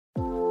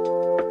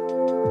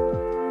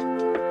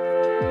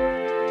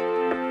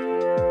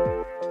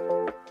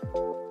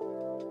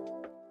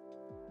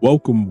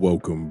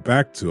Welcome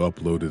back to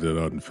Uploaded and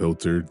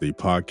Unfiltered, the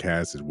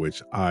podcast in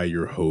which I,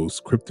 your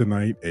host,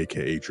 Kryptonite,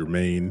 aka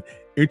Jermaine,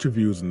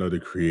 interviews another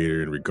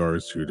creator in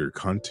regards to their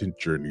content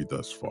journey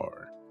thus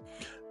far.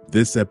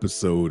 This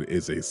episode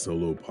is a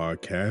solo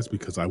podcast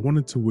because I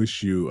wanted to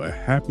wish you a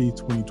happy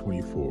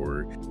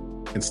 2024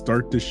 and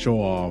start to show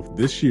off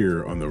this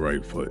year on the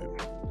right foot.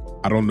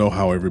 I don't know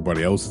how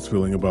everybody else is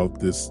feeling about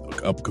this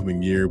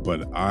upcoming year,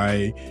 but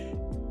I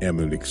am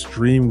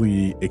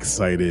extremely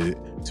excited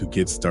to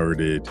get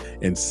started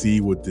and see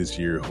what this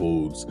year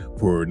holds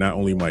for not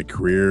only my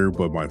career,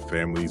 but my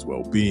family's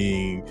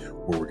well-being,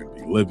 where we're going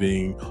to be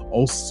living,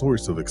 all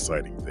sorts of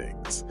exciting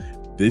things.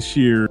 This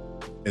year,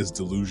 as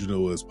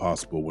delusional as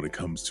possible when it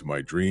comes to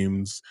my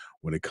dreams,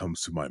 when it comes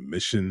to my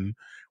mission,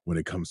 when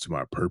it comes to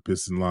my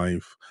purpose in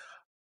life.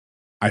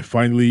 I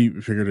finally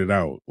figured it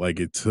out. Like,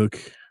 it took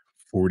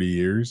 40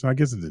 years. I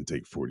guess it didn't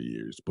take 40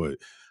 years, but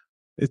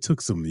it took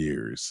some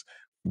years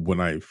when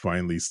I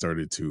finally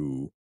started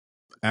to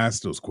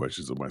ask those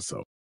questions of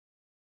myself.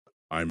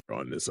 I'm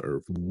on this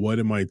earth. What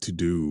am I to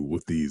do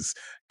with these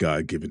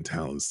God-given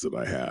talents that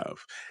I have?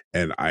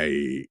 And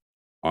I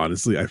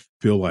honestly, I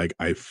feel like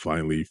I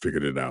finally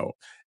figured it out.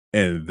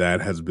 And that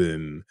has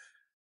been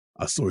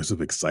a source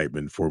of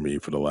excitement for me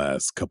for the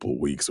last couple of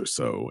weeks or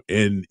so.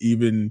 And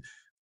even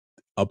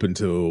up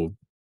until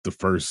the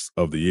first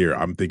of the year,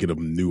 I'm thinking of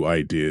new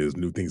ideas,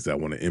 new things that I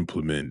want to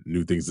implement,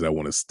 new things that I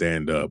want to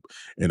stand up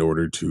in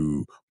order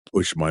to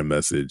push my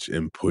message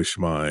and push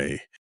my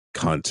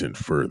content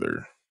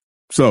further.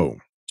 So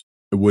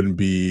it wouldn't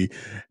be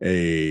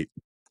a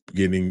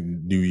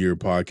beginning New Year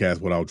podcast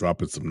without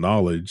dropping some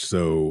knowledge.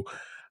 So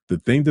the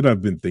thing that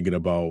I've been thinking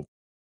about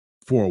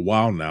for a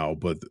while now,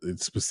 but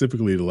it's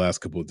specifically the last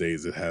couple of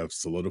days that have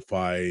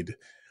solidified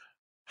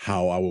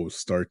how I will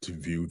start to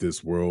view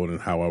this world and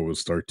how I will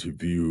start to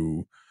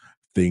view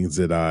things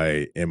that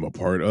I am a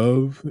part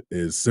of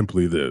is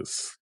simply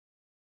this.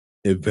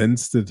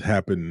 Events that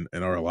happen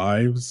in our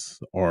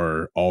lives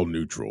are all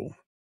neutral.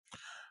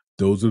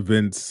 Those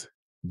events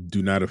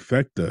do not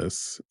affect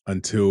us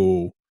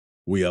until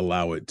we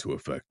allow it to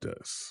affect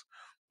us.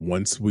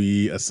 Once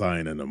we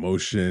assign an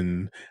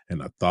emotion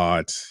and a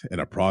thought and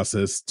a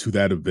process to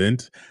that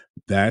event,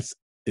 that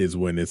is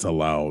when it's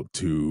allowed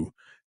to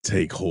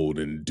take hold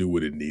and do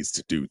what it needs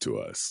to do to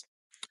us.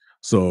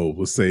 So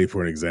let's say,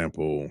 for an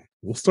example,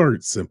 we'll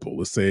start simple.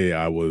 Let's say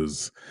I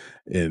was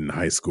in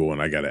high school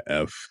and I got an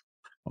F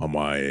on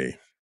my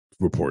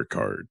report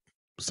card,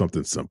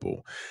 something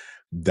simple.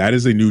 That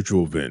is a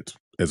neutral event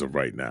as of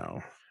right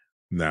now.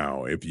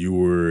 Now, if you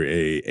were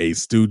a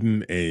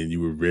student and you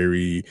were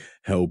very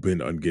hell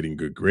bent on getting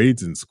good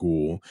grades in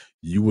school,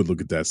 you would look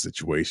at that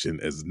situation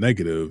as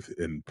negative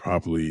and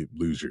probably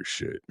lose your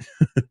shit.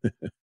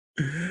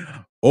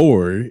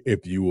 Or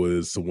if you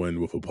was someone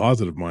with a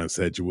positive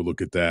mindset, you would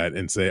look at that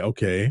and say,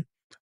 okay,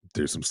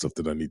 there's some stuff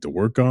that I need to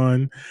work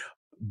on.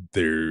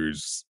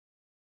 There's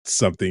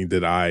something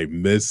that I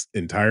miss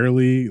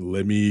entirely.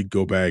 Let me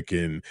go back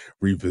and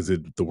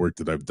revisit the work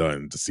that I've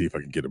done to see if I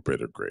can get a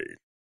better grade.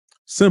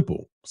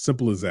 Simple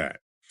as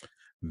that.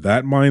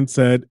 That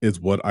mindset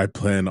is what I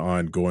plan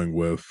on going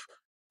with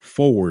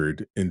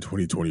forward in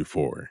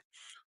 2024.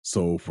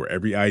 So for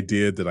every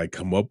idea that I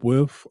come up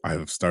with, I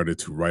have started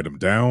to write them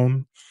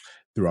down.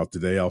 Throughout the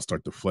day, I'll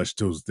start to flesh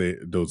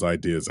those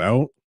ideas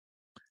out.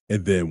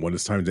 And then when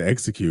it's time to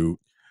execute,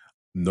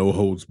 no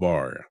holds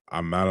bar.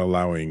 I'm not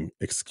allowing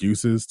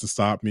excuses to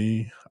stop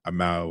me. I'm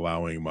not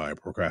allowing my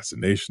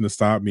procrastination to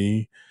stop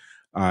me.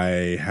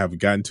 I have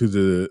gotten to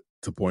the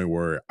point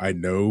where I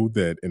know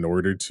that in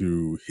order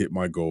to hit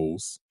my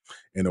goals,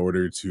 in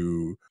order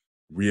to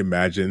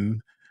reimagine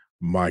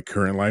my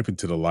current life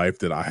into the life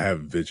that I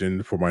have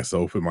visioned for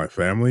myself and my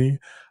family,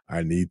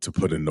 I need to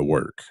put in the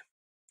work.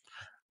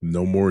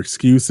 No more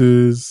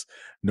excuses.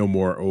 No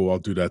more, oh, I'll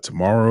do that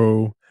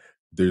tomorrow.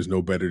 There's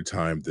no better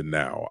time than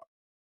now.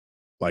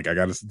 Like, I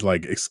gotta,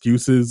 like,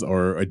 excuses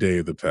are a day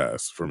of the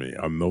past for me.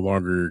 I'm no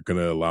longer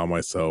gonna allow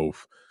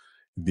myself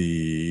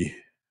the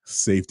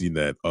safety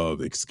net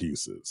of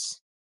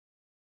excuses.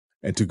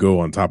 And to go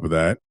on top of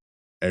that,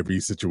 every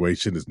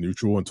situation is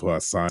neutral until I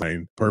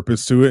assign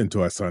purpose to it,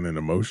 until I assign an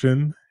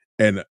emotion.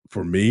 And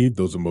for me,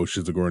 those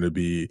emotions are going to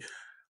be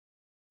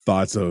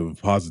thoughts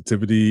of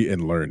positivity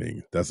and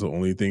learning. That's the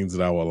only things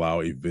that I will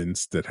allow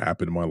events that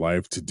happen in my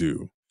life to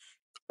do.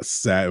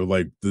 Sad,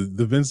 like the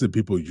events that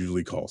people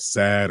usually call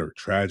sad or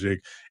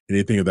tragic,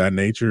 anything of that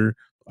nature.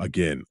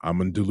 Again,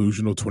 I'm in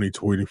delusional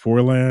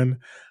 2024 land.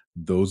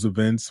 Those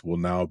events will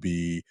now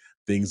be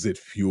things that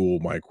fuel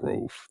my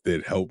growth,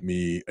 that help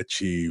me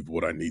achieve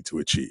what I need to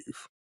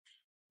achieve.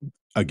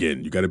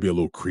 Again, you got to be a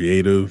little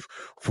creative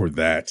for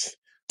that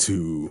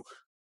to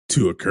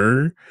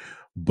occur,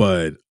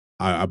 but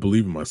I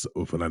believe in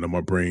myself, and I know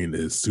my brain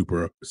is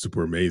super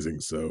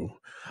amazing, so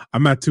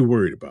I'm not too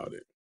worried about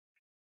it.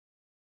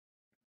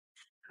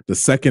 The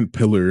second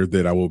pillar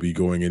that I will be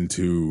going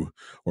into,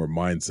 or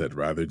mindset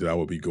rather, that I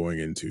will be going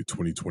into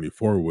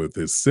 2024 with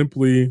is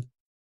simply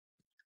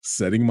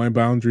setting my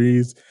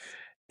boundaries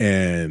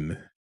and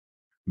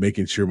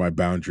making sure my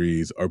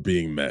boundaries are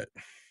being met.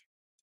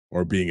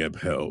 or being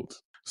upheld.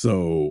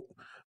 So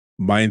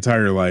my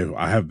entire life,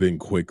 I have been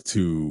quick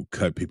to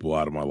cut people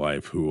out of my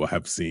life who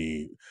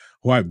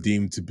I've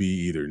deemed to be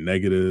either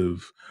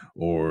negative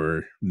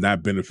or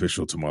not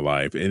beneficial to my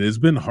life. And it's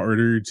been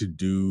harder to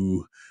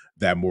do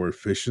that more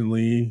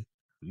efficiently,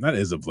 not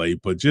as of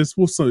late, but just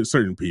with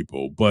certain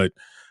people. But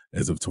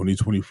as of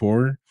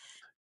 2024,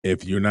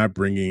 if you're not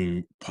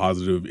bringing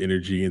positive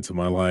energy into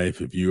my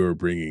life, if you are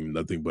bringing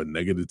nothing but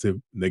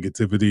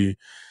negativity,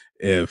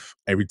 if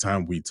every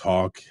time we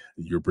talk,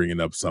 you're bringing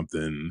up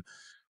something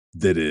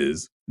that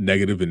is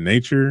negative in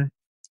nature,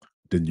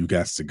 then you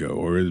got to go.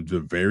 Or at the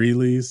very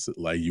least,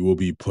 like you will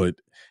be put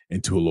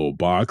into a little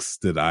box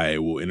that I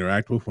will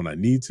interact with when I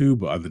need to.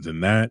 But other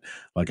than that,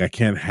 like I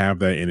can't have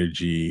that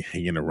energy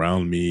hanging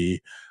around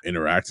me,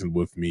 interacting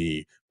with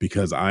me,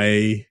 because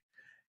I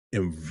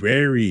am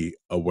very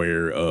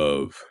aware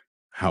of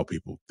how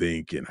people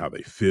think and how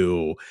they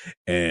feel.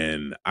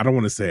 And I don't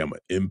want to say I'm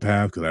an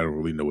empath because I don't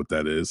really know what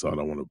that is. So I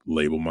don't want to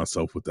label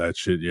myself with that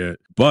shit yet.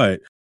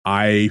 But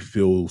I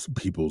feel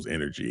people's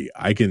energy.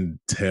 I can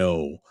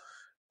tell,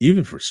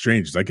 even for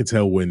strangers, I can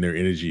tell when their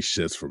energy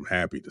shifts from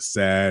happy to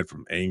sad,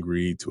 from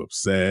angry to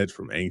upset,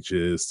 from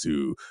anxious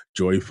to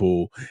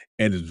joyful.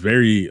 And it's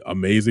very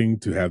amazing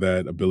to have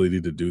that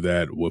ability to do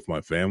that with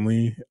my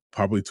family,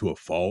 probably to a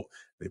fault.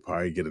 They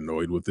probably get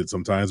annoyed with it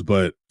sometimes,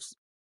 but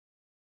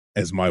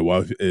as my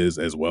wife is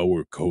as well,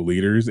 we're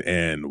co-leaders.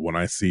 And when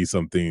I see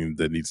something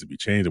that needs to be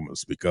changed, I'm going to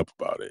speak up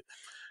about it.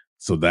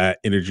 So that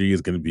energy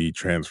is going to be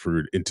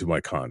transferred into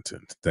my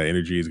content. That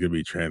energy is going to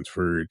be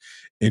transferred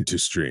into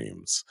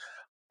streams.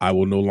 I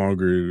will no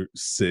longer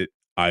sit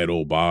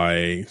idle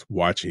by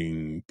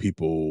watching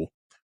people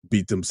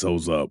beat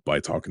themselves up by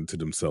talking to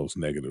themselves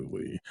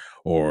negatively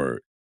or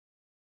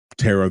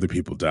tear other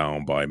people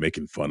down by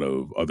making fun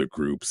of other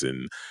groups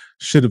and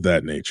shit of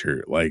that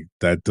nature. Like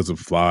that doesn't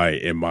fly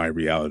in my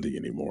reality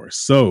anymore.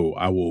 So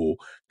I will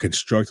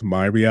construct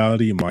my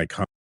reality, my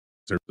concept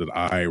that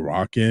I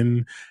rock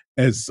in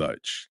as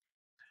such.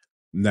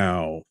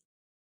 Now,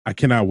 I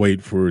cannot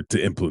wait for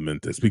to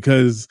implement this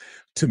because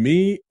to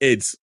me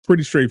it's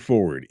pretty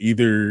straightforward.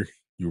 Either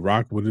you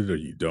rock with it or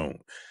you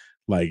don't.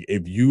 Like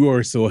if you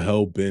are so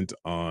hell bent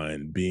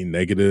on being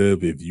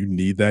negative, if you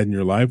need that in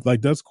your life,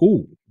 like that's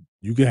cool.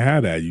 You can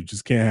have that. You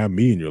just can't have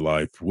me in your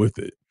life with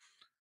it.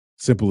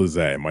 Simple as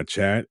that. In my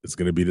chat, it's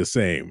gonna be the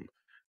same.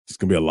 It's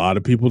gonna be a lot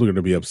of people that are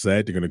gonna be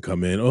upset. They're gonna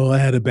come in, oh, I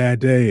had a bad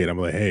day. And I'm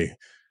like, hey,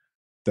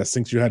 that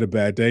stinks you had a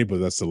bad day, but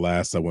that's the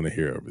last I want to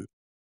hear of it.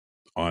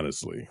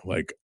 Honestly.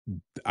 Like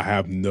I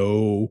have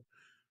no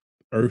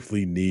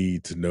earthly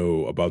need to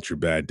know about your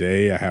bad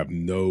day. I have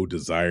no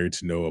desire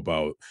to know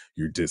about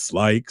your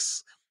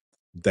dislikes.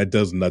 That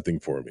does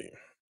nothing for me.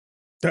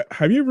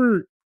 Have you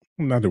ever,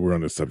 not that we're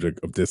on the subject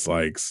of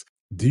dislikes,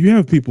 do you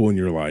have people in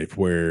your life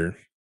where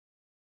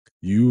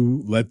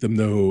you let them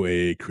know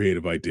a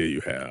creative idea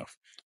you have?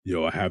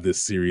 I have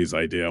this series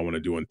idea I want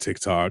to do on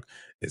TikTok.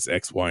 It's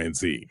X, Y, and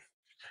Z.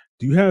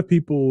 Do you have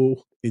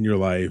people in your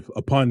life,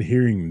 upon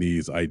hearing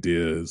these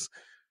ideas,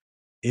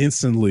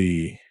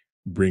 instantly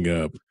bring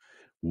up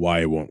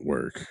why it won't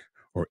work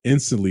or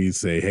instantly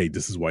say, hey,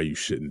 this is why you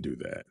shouldn't do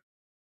that?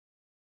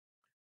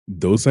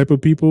 Those type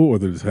of people or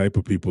the type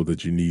of people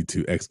that you need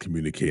to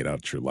excommunicate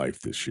out your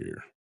life this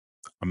year?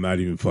 I'm not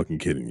even fucking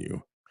kidding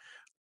you.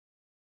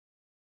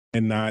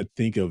 And not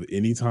think of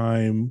any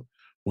time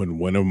when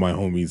one of my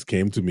homies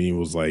came to me and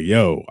was like,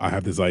 yo, I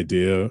have this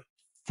idea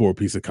for a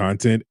piece of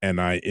content and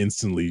I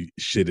instantly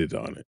shitted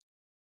on it.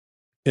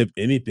 If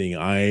anything,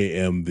 I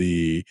am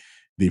the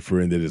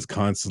friend that is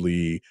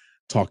constantly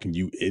talking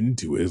you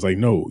into it. It's like,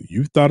 no,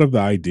 you thought of the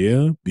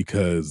idea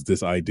because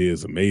this idea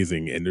is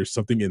amazing, and there's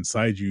something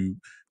inside you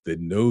that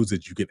knows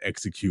that you can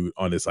execute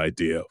on this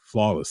idea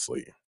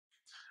flawlessly.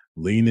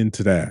 Lean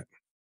into that,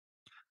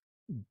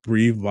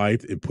 breathe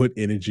life, and put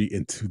energy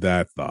into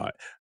that thought.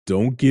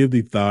 Don't give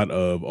the thought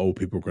of, oh,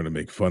 people are going to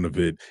make fun of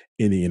it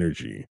any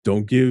energy.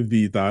 Don't give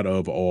the thought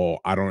of, oh,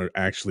 I don't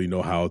actually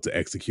know how to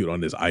execute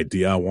on this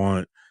idea I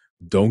want.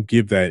 Don't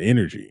give that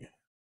energy.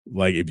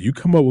 Like, if you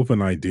come up with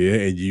an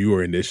idea and you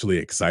are initially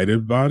excited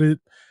about it,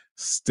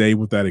 stay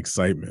with that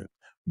excitement.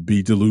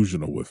 Be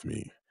delusional with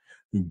me.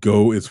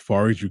 Go as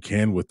far as you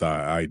can with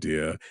that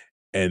idea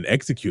and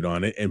execute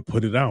on it and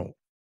put it out.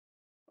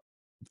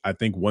 I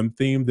think one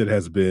theme that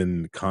has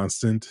been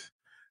constant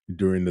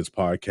during this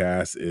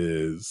podcast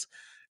is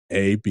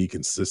A, be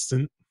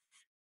consistent,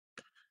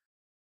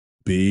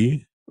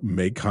 B,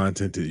 make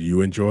content that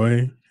you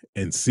enjoy,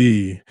 and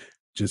C,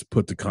 just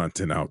put the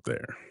content out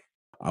there.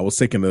 I was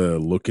taking a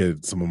look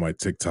at some of my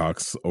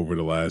TikToks over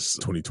the last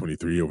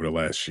 2023, over the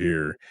last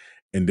year,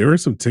 and there are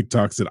some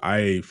TikToks that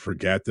I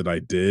forgot that I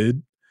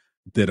did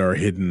that are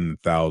hitting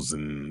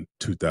 1,000,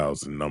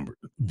 2,000 number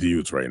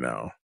views right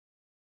now.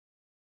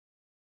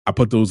 I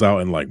put those out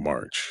in like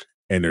March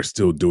and they're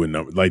still doing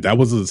numbers. Like that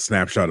was a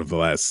snapshot of the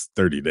last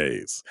 30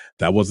 days.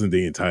 That wasn't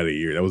the entire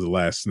year. That was the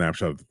last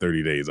snapshot of the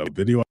 30 days of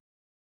video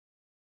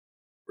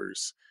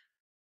numbers.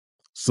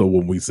 So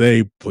when we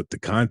say put the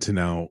content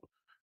out,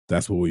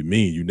 That's what we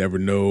mean. You never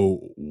know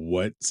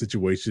what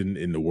situation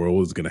in the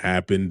world is going to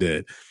happen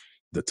that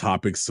the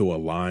topic's so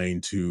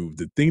aligned to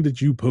the thing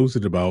that you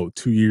posted about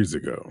 2 years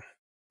ago.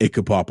 It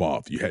could pop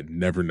off. You had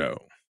never know.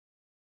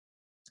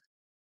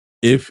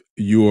 If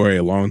you are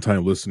a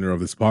longtime listener of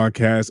this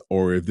podcast,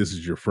 or if this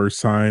is your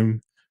first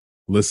time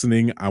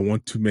listening, I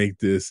want to make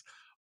this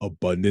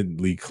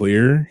abundantly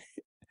clear.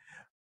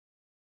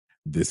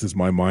 This is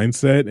my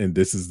mindset, and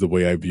this is the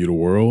way I view the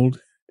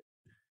world.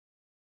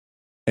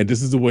 And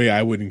this is the way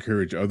I would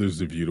encourage others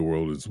to view the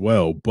world as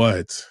well.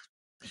 But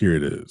here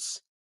it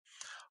is.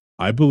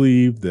 I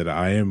believe that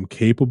I am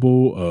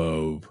capable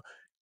of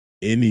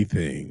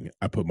anything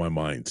I put my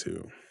mind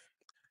to,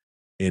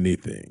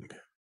 anything.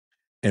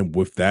 And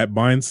with that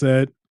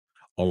mindset,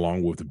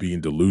 along with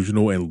being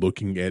delusional and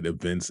looking at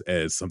events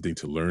as something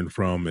to learn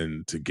from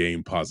and to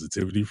gain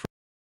positivity from,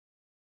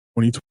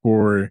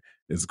 2024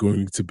 is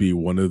going to be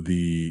one of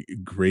the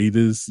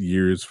greatest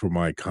years for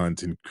my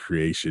content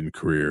creation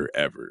career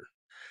ever.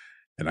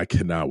 And I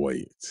cannot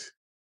wait.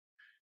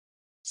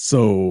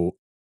 So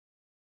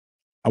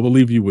I will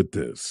leave you with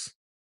this.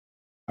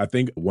 I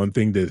think one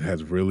thing that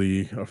has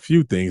really a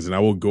few things, and I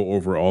will go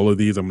over all of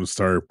these. I'm going to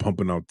start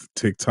pumping out the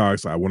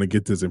TikToks. I want to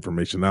get this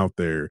information out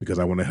there because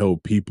I want to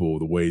help people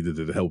the way that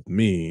it helped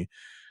me.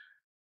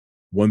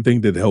 One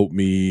thing that helped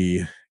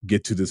me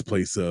get to this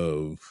place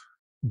of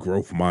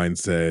growth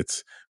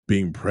mindset,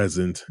 being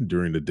present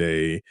during the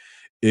day,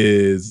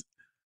 is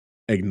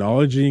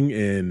acknowledging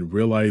and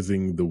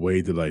realizing the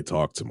way that I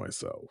talk to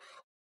myself.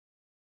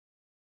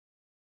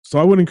 So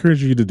I would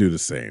encourage you to do the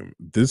same.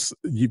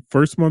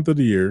 First month of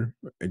the year,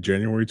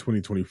 January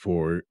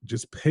 2024,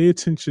 just pay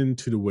attention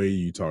to the way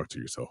you talk to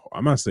yourself.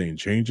 I'm not saying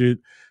change it,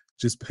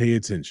 just pay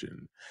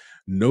attention.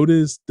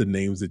 Notice the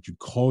names that you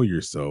call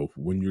yourself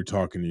when you're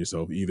talking to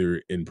yourself,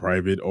 either in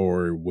private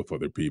or with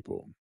other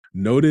people.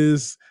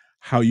 Notice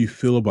how you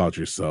feel about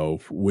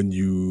yourself when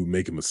you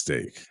make a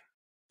mistake.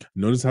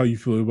 Notice how you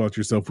feel about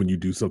yourself when you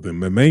do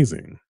something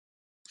amazing.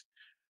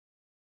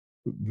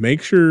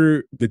 Make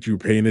sure that you're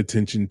paying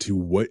attention to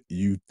what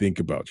you think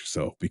about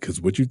yourself,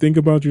 because what you think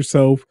about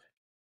yourself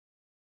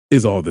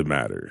is all that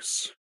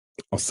matters.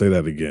 I'll say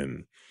that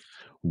again.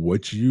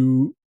 What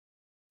you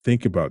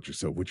think about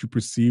yourself, what you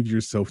perceive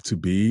yourself to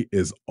be,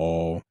 is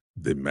all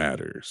that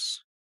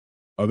matters.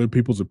 Other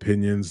people's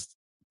opinions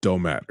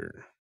don't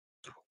matter.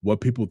 What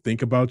people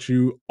think about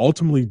you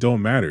ultimately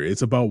don't matter.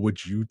 It's about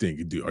what you think.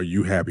 Are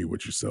you happy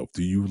with yourself?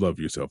 Do you love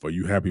yourself? Are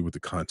you happy with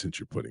the content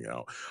you're putting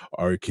out?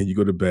 Or can you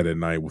go to bed at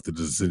night with the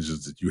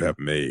decisions that you have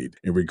made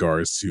in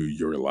regards to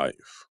your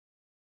life?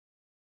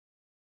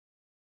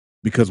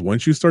 Because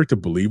once you start to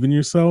believe in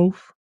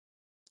yourself,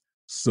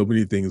 so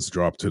many things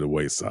drop to the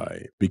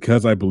wayside.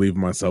 Because I believe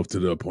in myself to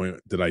the point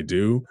that I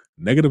do,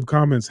 negative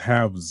comments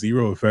have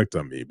zero effect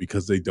on me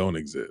because they don't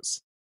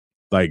exist.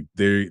 Like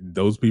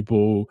those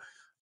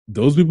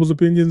people's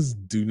opinions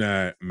do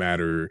not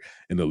matter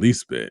in the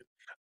least bit.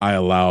 I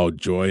allow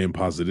joy and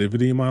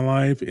positivity in my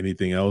life.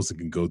 Anything else, it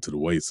can go to the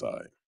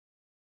wayside.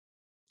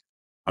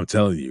 I'm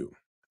telling you,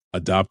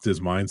 adopt this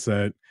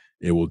mindset.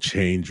 It will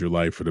change your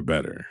life for the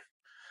better.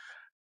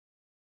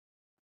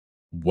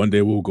 One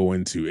day we'll go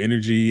into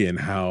energy and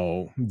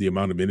how the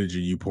amount of energy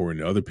you pour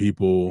into other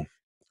people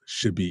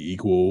should be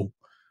equal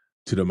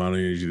to the amount of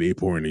energy they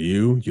pour into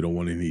you. You don't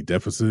want any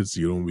deficits.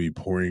 You don't want to be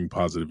pouring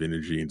positive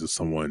energy into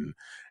someone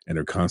and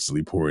they're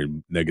constantly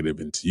pouring negative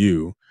into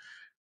you.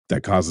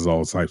 That causes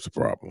all types of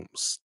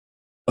problems.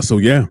 So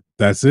yeah,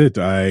 that's it.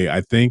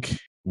 I think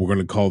we're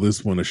gonna call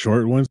this one a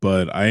short one,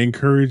 but I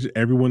encourage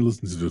everyone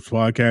listening to this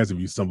podcast, if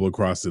you stumble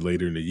across it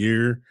later in the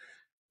year,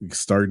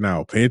 start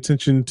now. Pay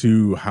attention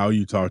to how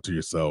you talk to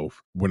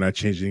yourself. We're not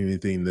changing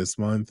anything this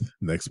month.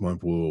 Next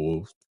month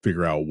we'll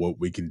figure out what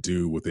we can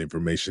do with the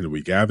information that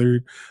we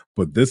gathered.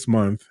 But this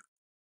month,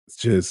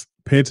 just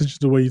pay attention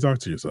to the way you talk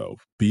to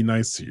yourself. Be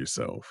nice to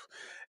yourself.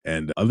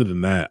 And other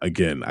than that,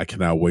 again, I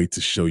cannot wait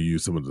to show you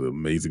some of the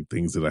amazing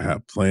things that I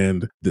have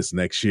planned this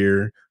next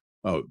year.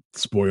 Oh,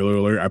 spoiler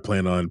alert, I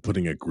plan on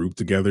putting a group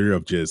together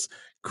of just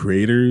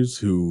creators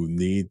who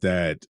need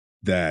that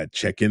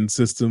check-in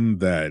system,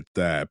 that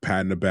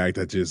pat in the back,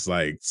 that just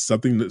like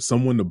something that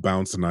someone to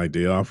bounce an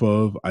idea off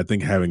of. I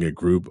think having a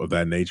group of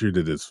that nature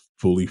that is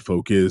fully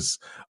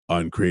focused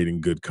on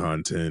creating good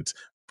content,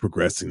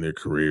 progressing their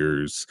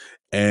careers,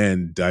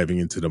 and diving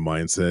into the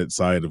mindset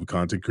side of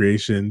content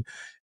creation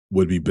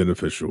would be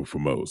beneficial for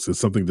most. It's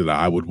something that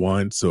I would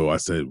want. So I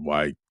said,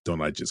 why don't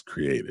I just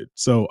create it?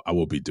 So I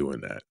will be doing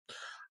that.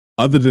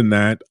 Other than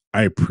that,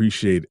 I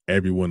appreciate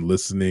everyone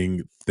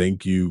listening.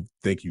 Thank you.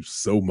 Thank you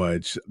so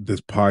much.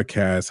 This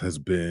podcast has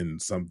been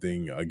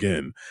something,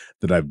 again,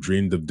 that I've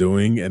dreamed of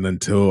doing. And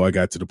until I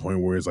got to the point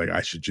where it's like,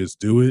 I should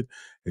just do it,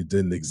 it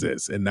didn't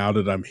exist. And now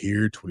that I'm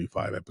here,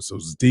 25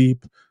 episodes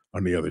deep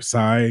on the other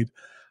side,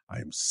 I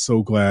am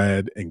so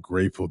glad and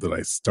grateful that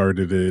I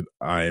started it.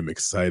 I am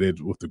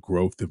excited with the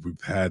growth that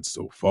we've had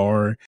so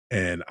far.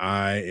 And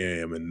I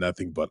am in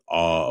nothing but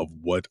awe of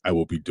what I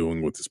will be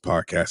doing with this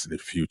podcast in the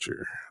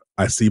future.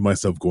 I see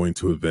myself going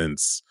to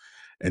events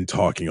and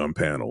talking on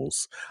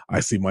panels. I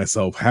see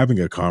myself having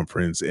a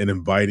conference and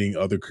inviting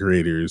other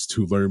creators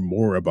to learn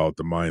more about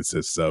the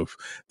mindset stuff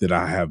that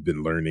I have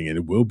been learning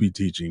and will be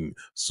teaching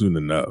soon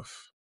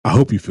enough. I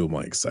hope you feel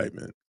my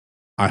excitement.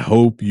 I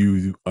hope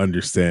you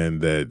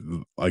understand that,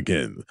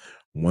 again,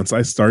 once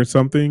I start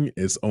something,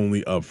 it's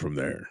only up from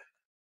there.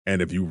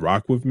 And if you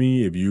rock with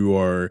me, if you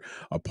are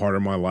a part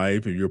of my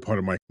life, if you're a part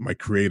of my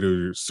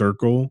creator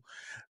circle,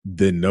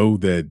 then know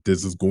that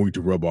this is going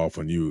to rub off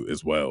on you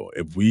as well.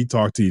 If we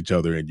talk to each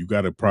other and you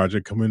got a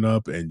project coming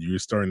up and you're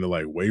starting to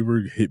like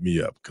waver, hit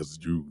me up because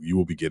you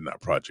will be getting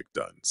that project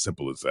done.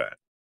 Simple as that.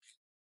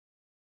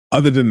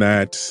 Other than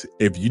that,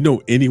 if you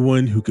know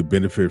anyone who could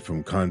benefit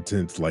from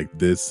content like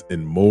this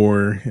and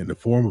more in the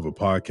form of a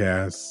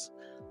podcast,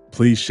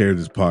 please share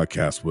this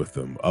podcast with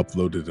them.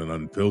 Upload it and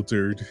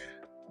unfiltered.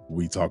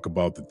 We talk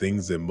about the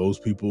things that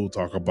most people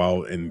talk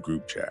about in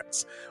group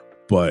chats,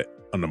 but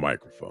on the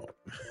microphone.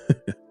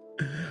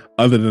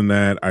 Other than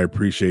that, I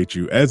appreciate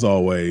you as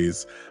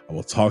always. I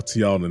will talk to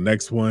y'all in the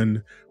next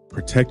one.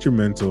 Protect your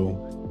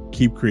mental,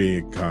 keep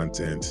creating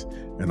content,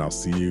 and I'll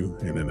see you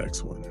in the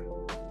next one.